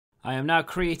I am now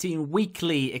creating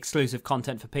weekly exclusive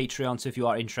content for Patreon, so if you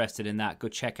are interested in that, go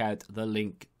check out the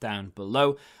link down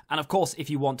below. And of course,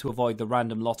 if you want to avoid the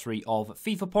random lottery of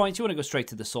FIFA points, you want to go straight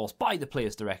to the source, buy the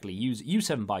players directly, use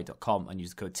u7buy.com and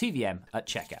use the code TVM at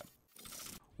checkout.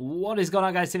 What is going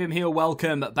on, guys? TVM here.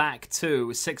 Welcome back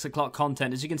to 6 o'clock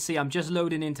content. As you can see, I'm just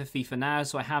loading into FIFA now,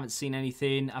 so I haven't seen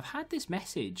anything. I've had this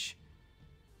message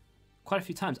quite a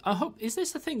few times. I hope, is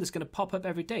this the thing that's going to pop up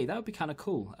every day? That would be kind of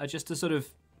cool, just to sort of,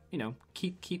 you know,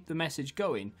 keep the message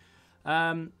going.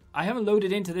 I haven't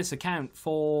loaded into this account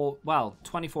for, well,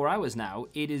 24 hours now.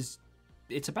 It's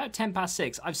about 10 past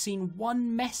 6. I've seen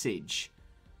one message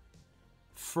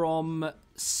from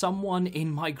someone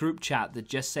in my group chat that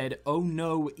just said, oh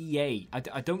no, EA.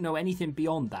 I don't know anything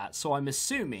beyond that, so I'm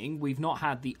assuming we've not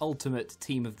had the ultimate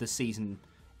team of the season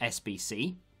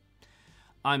SBC.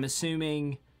 I'm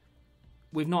assuming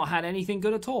we've not had anything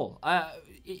good at all.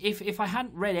 If I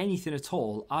hadn't read anything at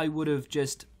all, I would have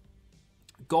just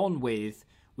gone with,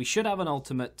 we should have an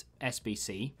ultimate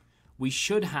SBC. We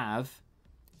should have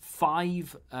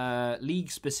 5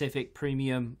 league-specific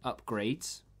premium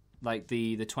upgrades, like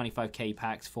the 25k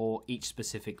packs for each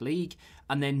specific league,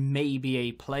 and then maybe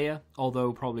a player,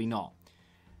 although probably not.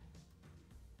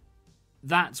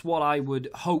 That's what I would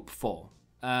hope for.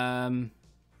 Let's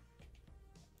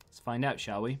find out,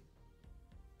 shall we?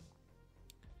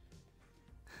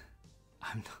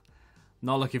 I'm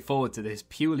not looking forward to this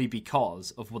purely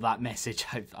because of that message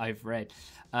I've read.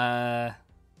 That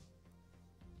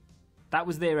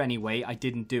was there anyway. I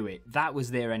didn't do it. That was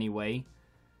there anyway.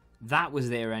 That was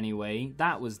there anyway.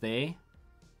 That was there.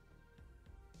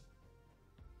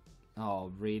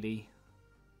 Oh, really?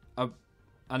 An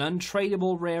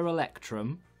untradeable rare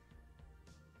Electrum.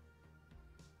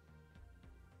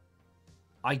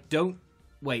 I don't...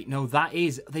 Wait, no, that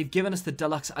is... They've given us the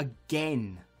deluxe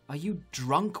again. Are you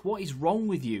drunk? What is wrong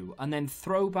with you? And then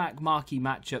throwback marquee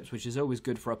matchups, which is always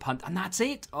good for a punt. And that's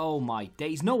it? Oh my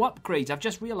days. No upgrades. I've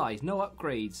just realised. No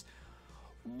upgrades.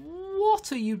 What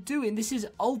are you doing? This is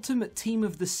ultimate team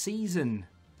of the season.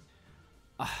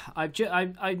 I've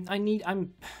got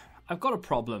a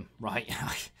problem, right?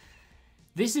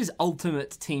 This is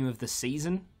ultimate team of the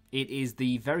season. It is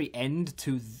the very end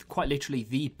to quite literally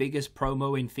the biggest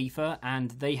promo in FIFA,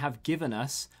 and they have given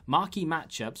us marquee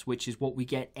matchups, which is what we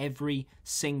get every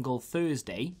single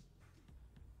Thursday.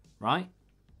 Right?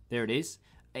 There it is.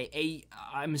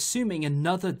 I'm assuming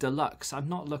another deluxe. I've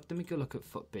not looked. Let me go look at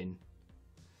Footbin.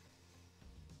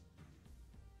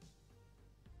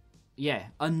 Yeah,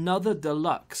 another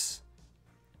deluxe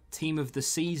team of the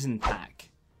season pack,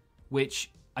 which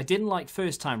I didn't like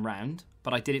first time round,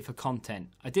 but I did it for content.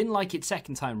 I didn't like it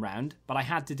second time round, but I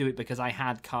had to do it because I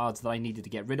had cards that I needed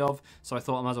to get rid of, so I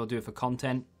thought I might as well do it for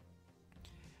content.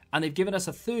 And they've given us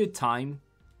a third time,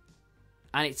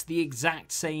 and it's the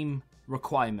exact same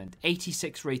requirement.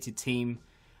 86 rated team.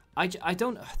 I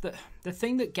don't... The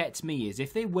thing that gets me is,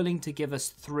 if they're willing to give us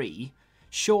 3,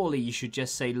 surely you should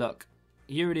just say, look,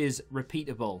 here it is,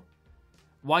 repeatable.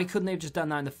 Why couldn't they have just done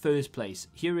that in the first place?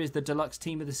 Here is the deluxe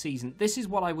team of the season. This is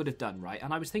what I would have done, right?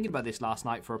 And I was thinking about this last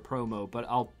night for a promo, but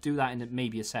I'll do that in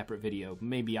maybe a separate video.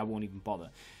 Maybe I won't even bother.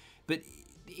 But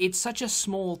it's such a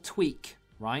small tweak,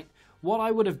 right? What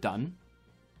I would have done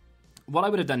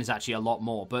is actually a lot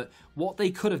more, but what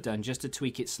they could have done, just to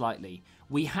tweak it slightly,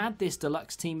 we had this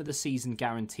deluxe team of the season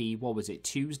guarantee, what was it,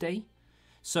 Tuesday?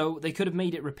 So they could have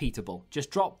made it repeatable.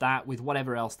 Just drop that with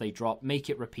whatever else they drop. Make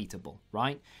it repeatable,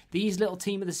 right? These little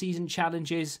team of the season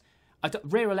challenges,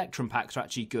 rare Electrum packs are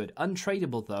actually good.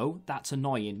 Untradeable though, that's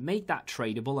annoying. Make that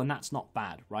tradable and that's not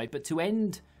bad, right? But to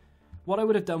end, what I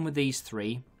would have done with these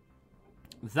 3,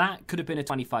 that could have been a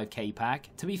 25k pack.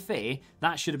 To be fair,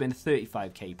 that should have been a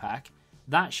 35k pack.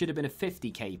 That should have been a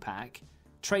 50k pack.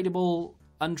 Tradable...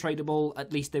 Untradeable,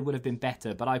 at least they would have been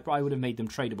better, but I would have made them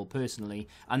tradable personally.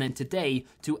 And then today,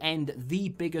 to end the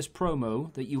biggest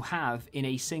promo that you have in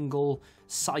a single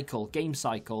cycle, game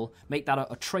cycle, make that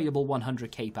a tradable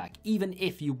 100k pack. Even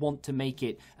if you want to make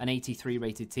it an 83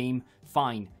 rated team,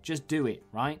 fine, just do it,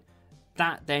 right?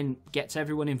 That then gets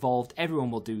everyone involved,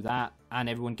 everyone will do that, and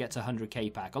everyone gets a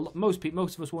 100k pack. Most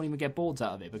of us won't even get boards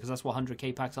out of it, because that's what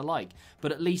 100k packs are like.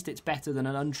 But at least it's better than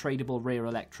an untradable rare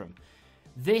Electrum.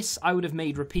 This I would have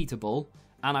made repeatable,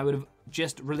 and I would have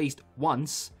just released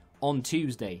once on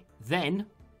Tuesday. Then,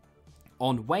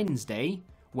 on Wednesday,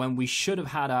 when we should have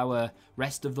had our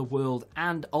Rest of the World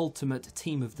and Ultimate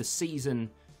Team of the Season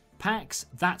packs,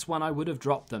 that's when I would have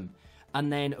dropped them.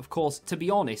 And then, of course, to be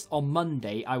honest, on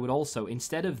Monday, I would also,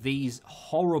 instead of these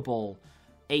horrible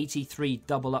 83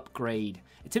 double upgrade,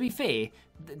 to be fair,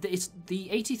 the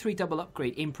 83 double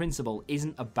upgrade in principle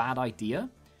isn't a bad idea.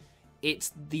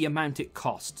 it's the amount it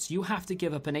costs. You have to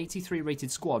give up an 83 rated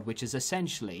squad, which is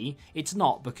essentially, it's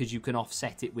not because you can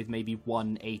offset it with maybe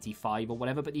 185 or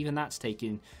whatever, but even that's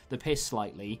taking the piss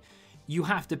slightly. You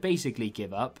have to basically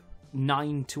give up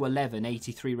 9 to 11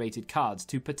 83 rated cards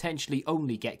to potentially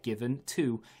only get given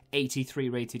 2 83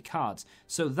 rated cards.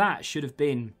 So that should have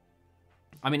been,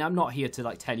 I mean, I'm not here to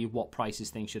like tell you what prices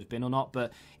things should have been or not,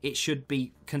 but it should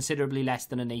be considerably less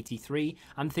than an 83.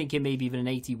 I'm thinking maybe even an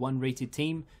 81 rated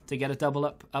team to get a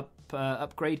double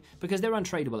upgrade, because they're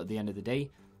untradeable at the end of the day.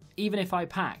 Even if I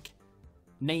pack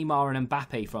Neymar and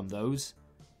Mbappe from those,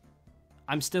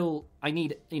 I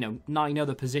need, 9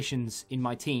 other positions in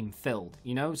my team filled,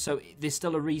 so there's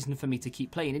still a reason for me to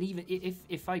keep playing. And even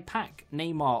if I pack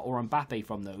Neymar or Mbappe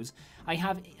from those, I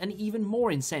have an even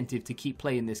more incentive to keep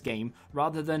playing this game,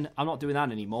 rather than I'm not doing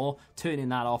that anymore, turning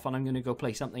that off and I'm going to go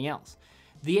play something else.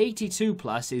 The 82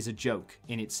 plus is a joke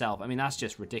in itself. I mean, that's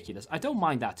just ridiculous. I don't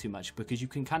mind that too much, because you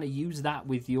can kind of use that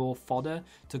with your fodder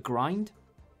to grind.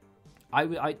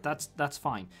 That's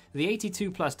fine. The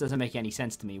 82 plus doesn't make any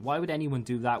sense to me. Why would anyone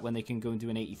do that when they can go and do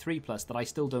an 83 plus that I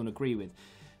still don't agree with?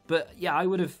 But yeah, I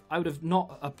would have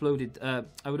not uploaded.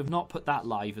 I would have not put that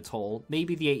live at all.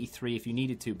 Maybe the 83 if you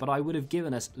needed to, but I would have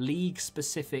given us league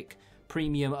specific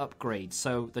premium upgrades.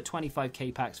 So the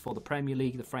 25k packs for the Premier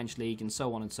League, the French League, and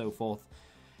so on and so forth.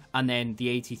 And then the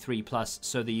 83 plus,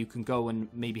 so that you can go and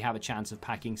maybe have a chance of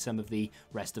packing some of the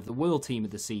rest of the world team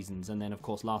of the seasons. And then of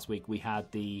course last week we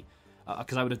had the,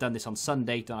 because I would have done this on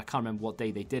Sunday, and I can't remember what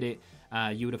day they did it.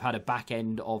 You would have had a back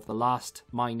end of the last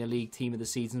minor league team of the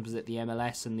season, was it the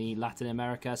MLS and the Latin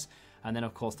Americas, and then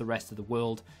of course the rest of the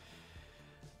world.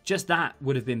 Just that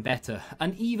would have been better.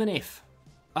 And even if,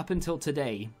 up until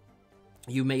today,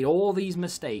 you made all these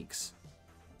mistakes,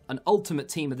 an ultimate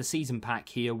team of the season pack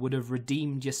here would have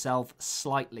redeemed yourself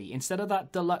slightly. Instead of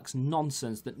that deluxe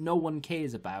nonsense that no one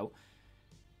cares about,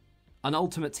 an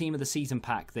ultimate team of the season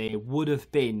pack there would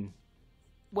have been,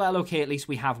 well, okay, at least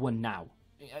we have one now.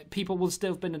 People will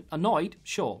still have been annoyed,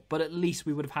 sure, but at least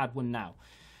we would have had one now.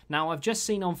 Now, I've just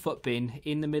seen on Footbin,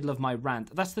 in the middle of my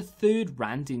rant, that's the third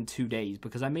rant in 2 days,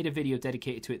 because I made a video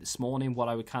dedicated to it this morning, what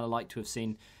I would kind of like to have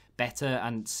seen better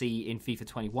and see in FIFA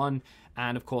 21.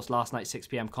 And of course, last night's 6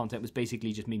 PM content was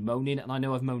basically just me moaning, and I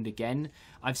know I've moaned again.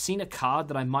 I've seen a card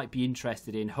that I might be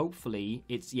interested in. Hopefully,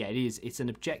 it's an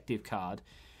objective card.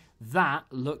 That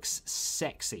looks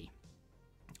sexy.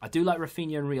 I do like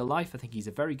Raphinha in real life. I think he's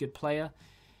a very good player.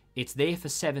 It's there for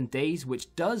 7 days,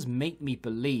 which does make me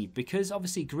believe, because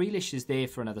obviously Grealish is there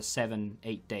for another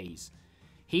 7-8 days.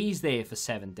 He's there for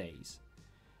 7 days.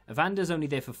 Evander's only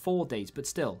there for 4 days, but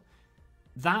still,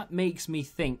 that makes me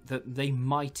think that they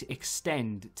might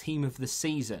extend Team of the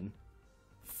Season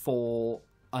for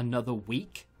another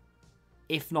week,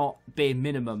 if not bare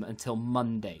minimum until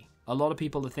Monday. A lot of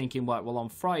people are thinking, well, on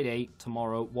Friday,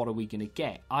 tomorrow, what are we going to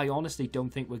get? I honestly don't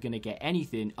think we're going to get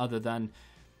anything other than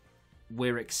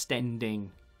we're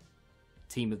extending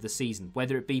Team of the Season.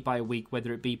 Whether it be by a week,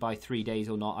 whether it be by 3 days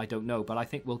or not, I don't know. But I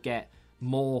think we'll get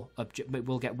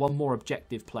one more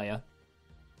objective player,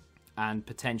 and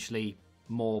potentially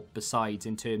more besides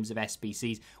in terms of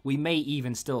SBCs. We may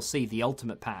even still see the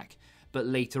Ultimate Pack, but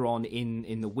later on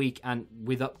in the week, and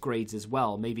with upgrades as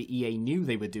well. Maybe EA knew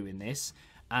they were doing this,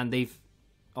 and they've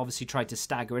obviously tried to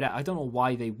stagger it out. I don't know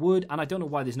why they would, and I don't know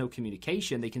why there's no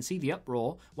communication. They can see the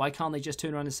uproar. Why can't they just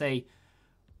turn around and say,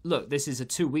 look, this is a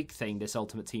 2-week thing, this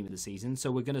Ultimate Team of the Season,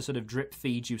 so we're going to sort of drip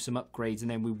feed you some upgrades,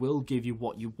 and then we will give you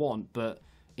what you want, but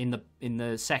in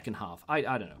the second half. I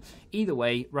don't know. Either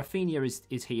way, Raphinha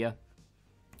is here.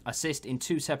 Assist in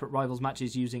 2 separate Rivals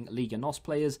matches using Liga NOS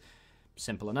players.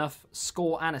 Simple enough.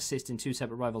 Score and assist in 2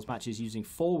 separate Rivals matches using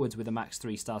forwards with a max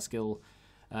 3-star skill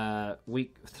 3-star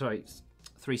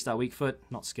weak foot,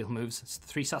 not skill moves.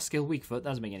 3-star skill weak foot,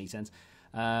 doesn't make any sense.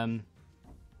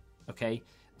 Okay.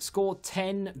 Score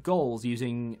 10 goals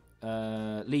using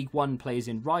League 1 players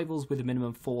in Rivals with a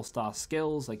minimum 4-star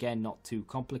skills. Again, not too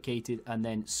complicated. And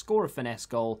then score a finesse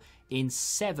goal in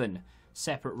 7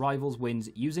 separate Rivals wins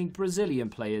using Brazilian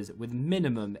players with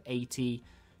minimum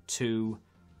 82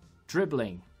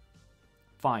 dribbling.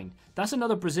 Fine. That's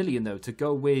another Brazilian, though, to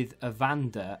go with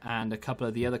Evander, and a couple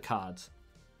of the other cards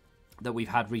that we've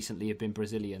had recently have been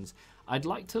Brazilians. I'd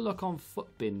like to look on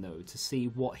Footbin, though, to see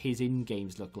what his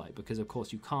in-games look like, because, of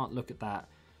course, you can't look at that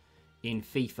in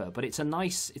FIFA. But it's a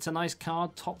nice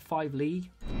card, top 5 league.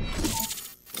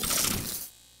 Let's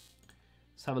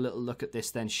have a little look at this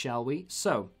then, shall we?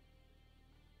 So,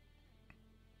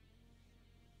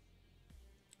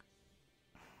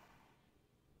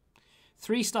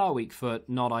 three-star weak foot,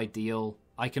 not ideal.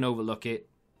 I can overlook it.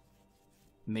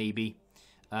 Maybe.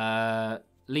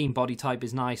 Lean body type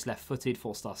is nice. Left-footed,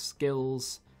 4-star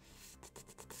skills.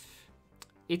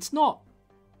 It's not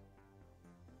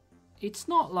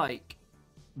like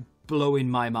blowing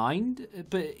my mind,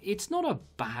 but it's not a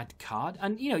bad card.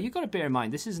 And, you know, you've got to bear in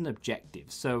mind, this is an objective.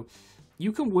 So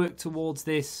you can work towards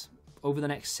this over the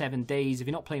next 7 days. If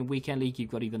you're not playing Weekend League,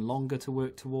 you've got even longer to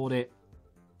work toward it.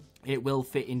 It will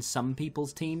fit in some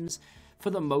people's teams. For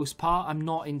the most part, I'm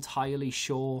not entirely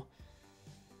sure.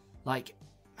 Like,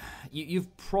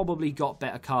 you've probably got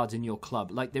better cards in your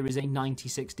club. Like, there is a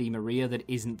 96 Di Maria that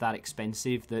isn't that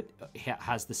expensive, that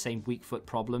has the same weak foot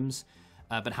problems,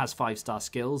 but has 5-star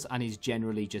skills and is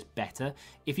generally just better.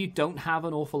 If you don't have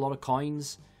an awful lot of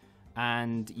coins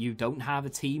and you don't have a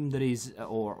team that is,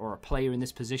 or a player in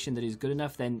this position that is good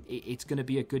enough, then it's going to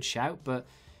be a good shout. But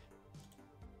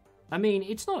I mean,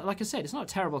 it's not, like I said, it's not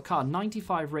a terrible card.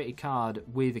 95 rated card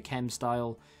with a chem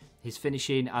style. His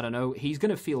finishing, I don't know, he's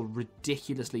going to feel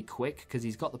ridiculously quick because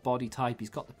he's got the body type, he's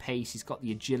got the pace, he's got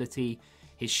the agility.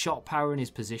 His shot power and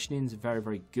his positioning is very,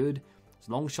 very good. His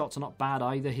long shots are not bad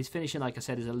either. His finishing, like I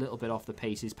said, is a little bit off the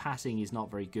pace. His passing is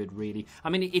not very good, really. I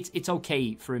mean, it's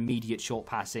okay for immediate short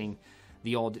passing,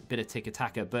 the odd bit of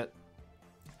tick-attacker, but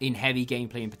in heavy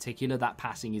gameplay in particular, that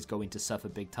passing is going to suffer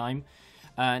big time.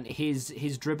 And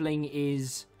his dribbling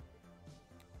is...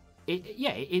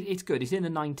 it's good. It's in the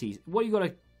 90s. What you got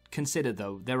to consider,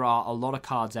 though, there are a lot of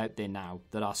cards out there now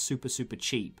that are super, super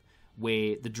cheap,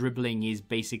 where the dribbling is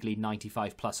basically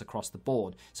 95 plus across the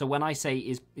board. So when I say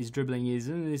his dribbling is,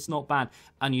 it's not bad,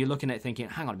 and you're looking at it thinking,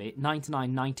 hang on a minute,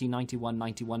 99, 90, 91,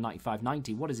 91, 95,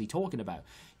 90, what is he talking about?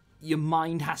 Your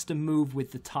mind has to move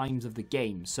with the times of the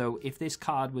game. So if this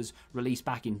card was released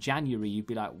back in January, you'd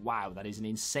be like, wow, that is an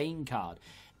insane card.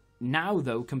 Now,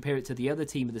 though, compare it to the other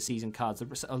Team of the Season cards,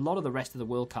 a lot of the rest of the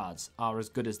world cards are as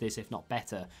good as this, if not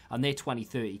better, and they're 20,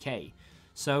 30k.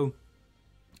 So,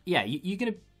 yeah, you're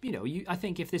going to, you know, I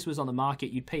think if this was on the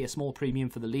market, you'd pay a small premium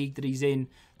for the league that he's in,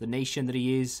 the nation that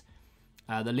he is,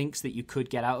 the links that you could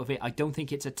get out of it. I don't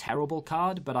think it's a terrible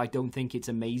card, but I don't think it's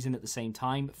amazing at the same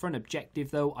time. For an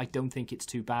objective, though, I don't think it's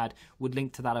too bad. Would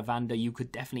link to that Evander. You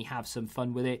could definitely have some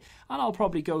fun with it, and I'll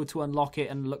probably go to unlock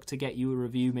it and look to get you a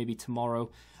review maybe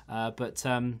tomorrow.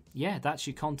 Yeah, that's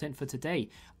your content for today.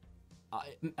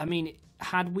 I mean,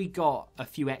 had we got a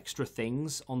few extra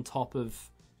things on top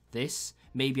of this,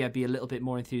 maybe I'd be a little bit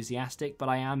more enthusiastic, but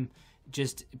I am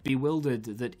just bewildered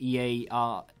that EA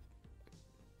are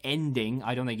ending.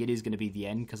 I don't think it is going to be the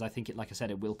end, because I think, like I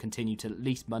said, it will continue to at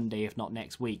least Monday, if not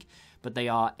next week. But they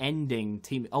are ending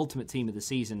Ultimate Team of the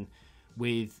Season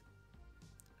with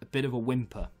a bit of a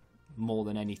whimper, more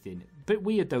than anything. Bit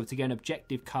weird, though, to get an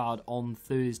objective card on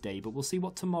Thursday, but we'll see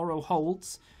what tomorrow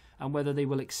holds and whether they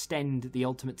will extend the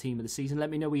Ultimate Team of the Season. Let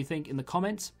me know what you think in the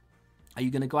comments. Are you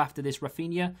going to go after this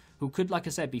Raphinha, who could, like I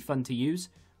said, be fun to use?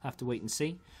 Have to wait and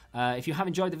see. If you have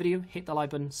enjoyed the video, hit the like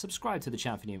button, subscribe to the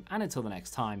channel for new, and until the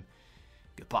next time,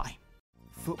 goodbye.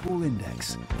 Football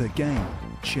Index. The game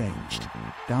changed.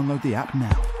 Download the app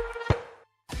now.